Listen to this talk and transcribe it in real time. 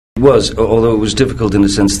It was, although it was difficult in the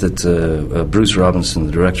sense that Bruce Robinson,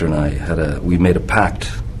 the director, and I we made a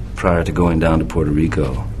pact prior to going down to Puerto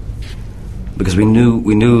Rico, because we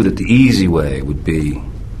knew that the easy way would be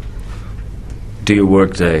do your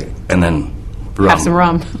work day and then rum. Have some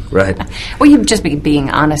rum. Right. Well, you'd just be being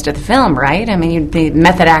honest with the film, right? I mean, you'd be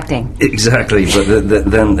method acting. Exactly,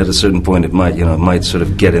 but then at a certain point it might sort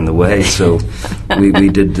of get in the way. So we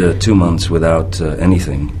did 2 months without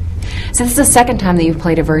anything. So this is the second time that you've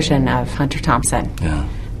played a version of Hunter Thompson. Yeah.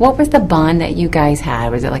 What was the bond that you guys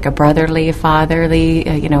had? Was it like a brotherly, a fatherly?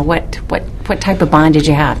 What type of bond did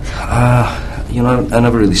you have? I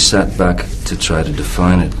never really sat back to try to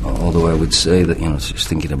define it, although I would say that, just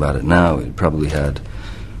thinking about it now, it probably had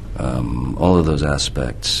all of those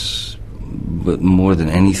aspects. But more than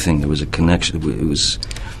anything, there was a connection.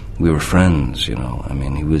 We were friends, I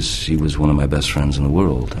mean, he was one of my best friends in the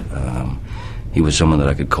world. He was someone that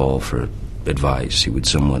I could call for advice. It was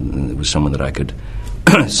someone that I could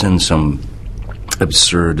send some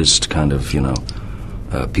absurdist kind of,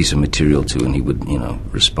 piece of material to, and he would,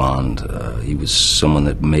 respond. He was someone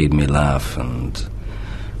that made me laugh, and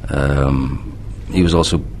he was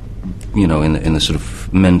also, in the sort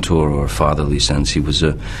of mentor or fatherly sense, he was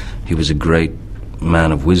a great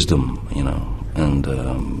man of wisdom, and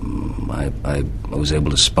I was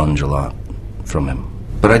able to sponge a lot from him.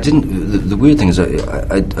 But I didn't. The weird thing is,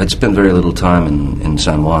 I'd spent very little time in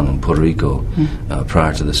San Juan, in Puerto Rico,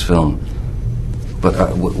 prior to this film.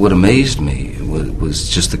 But what amazed me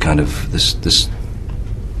was just the kind of this.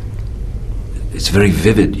 It's very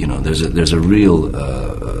vivid, There's a real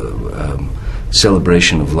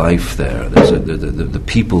celebration of life there. The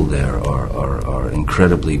people there are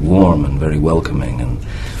incredibly warm and very welcoming, and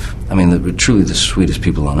I mean, they're truly the sweetest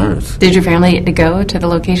people on earth. Did your family get to go to the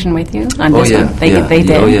location with you on this one? They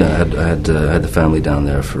did? Oh, yeah. I had the family down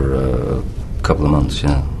there for a couple of months,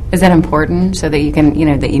 yeah. Is that important so that you can,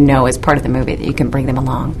 as part of the movie that you can bring them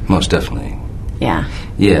along? Most definitely. Yeah.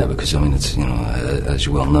 Yeah, because, I mean, it's, as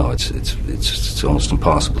you well know, it's almost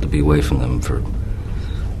impossible to be away from them for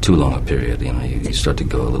too long a period. You start to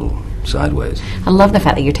go a little sideways. I love the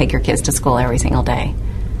fact that you take your kids to school every single day.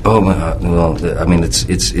 Oh, well, I mean, it's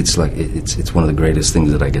one of the greatest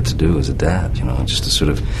things that I get to do as a dad, just to sort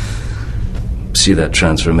of see that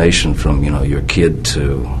transformation from, your kid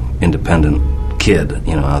to independent kid,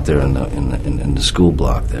 out there in the school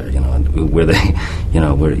block there, where they,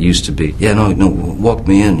 where it used to be, walk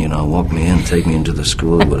me in, take me into the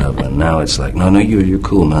school or whatever, and now it's like, no, you're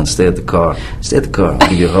cool, man, stay at the car, I'll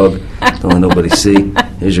give you a hug, don't let nobody see,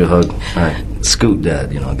 here's your hug, all right, scoot, Dad,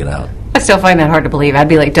 get out. I still find that hard to believe. I'd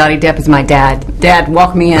be like, Johnny Depp is my dad. Dad,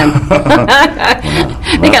 walk me in.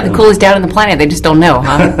 They got the coolest dad on the planet. They just don't know,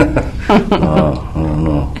 huh? Oh, I don't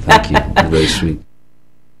know. Thank you. You're very sweet.